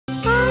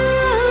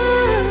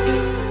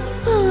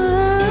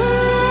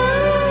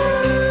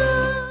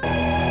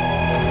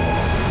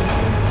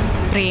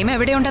പ്രേം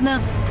എവിടെയുണ്ടെന്ന്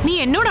നീ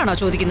എന്നോടാണോ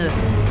ചോദിക്കുന്നത്?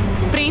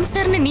 പ്രേം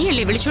സാറിനെ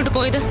നീയല്ലേ വിളിച്ചോണ്ട്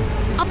പോയത്?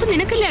 അപ്പൊ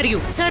നിനക്കല്ലേ അറിയൂ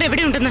സാർ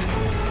എവിടെയുണ്ടെന്ന്?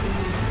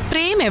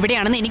 പ്രേം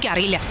എവിടെയാണെന്ന്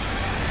എനിക്കറിയില്ല.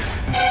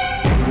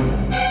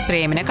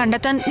 പ്രേമിനെ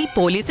കണ്ടെത്താൻ നീ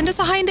പോലീസിന്റെ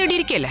സഹായം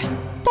തേടിയിരിക്കല്ലേ?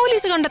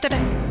 പോലീസ് കണ്ടെത്തട്ടെ.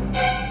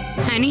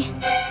 ഹനി,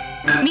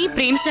 നീ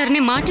പ്രേം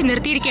സാറിനെ മാറ്റി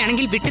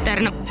നിർത്തിയിരിക്കുകയാണെങ്കിൽ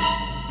വിട്ടുതരണം.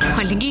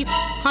 അല്ലെങ്കിൽ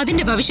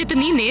അതിന്റെ ഭവിഷ്യത്ത്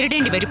നീ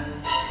നേരിടേണ്ടി വരും.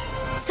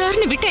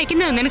 സാറിനെ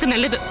വിട്ടയക്കുന്നത് നിനക്ക്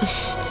നല്ലത്.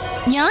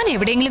 ഞാൻ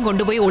എവിടെയെങ്കിലും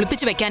കൊണ്ടുപോയി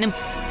ഒളിപ്പിച്ചു വെക്കാനും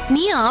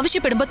നീ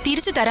ആവശ്യപ്പെടുമ്പോ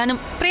തിരിച്ചു തരാനും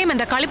പ്രേം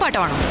എന്താ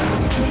കളിപ്പാട്ടമാണോ?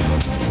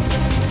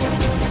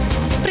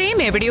 പ്രേം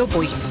എവിടെയോ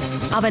പോയി.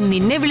 അവൻ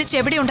നിന്നെ വിളിച്ച്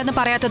എവിടെയുണ്ടെന്ന്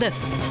പറയാത്തത്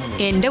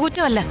എന്റെ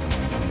കുറ്റമല്ല,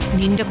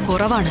 നിന്റെ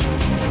കുറവാണ്.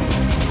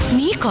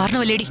 നീ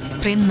കാരണമല്ലേടി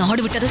പ്രേം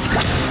നാട് വിട്ടത്.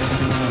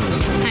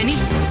 ഹനി,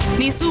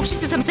 നീ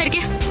സൂക്ഷിച്ച്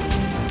സംസാരിക്ക.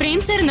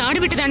 പ്രേം സാർ നാട്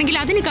വിട്ടതാണെങ്കിൽ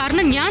അതിന്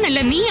കാരണം ഞാനല്ല,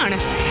 നീയാണ്.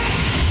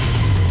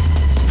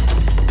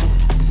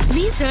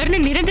 നീ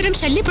സാറിനെ നിരന്തരം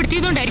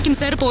ശല്യപ്പെടുത്തിയതുകൊണ്ടായിരിക്കും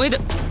സാർ പോയത്.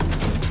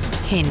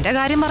 എന്റെ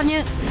കാര്യം പറഞ്ഞ്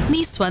നീ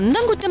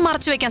സ്വന്തം കുറ്റം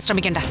മറച്ചു വെക്കാൻ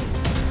ശ്രമിക്കണ്ട.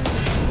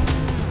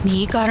 നീ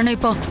കാരണം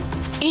ഇപ്പോ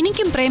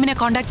എനിക്കും പ്രേമിനെ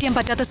കോണ്ടാക്ട് ചെയ്യാൻ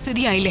പറ്റാത്ത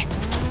സ്ഥിതിയായില്ലേ?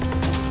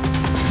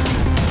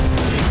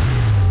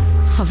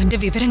 അവന്റെ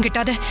വിവരം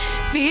കിട്ടാതെ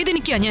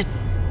വേദനിക്കുക ഞാൻ.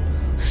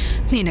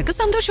 നിനക്ക്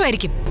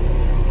സന്തോഷമായിരിക്കും.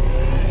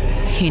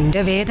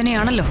 എന്റെ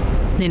വേദനയാണല്ലോ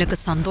നിനക്ക്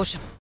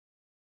സന്തോഷം.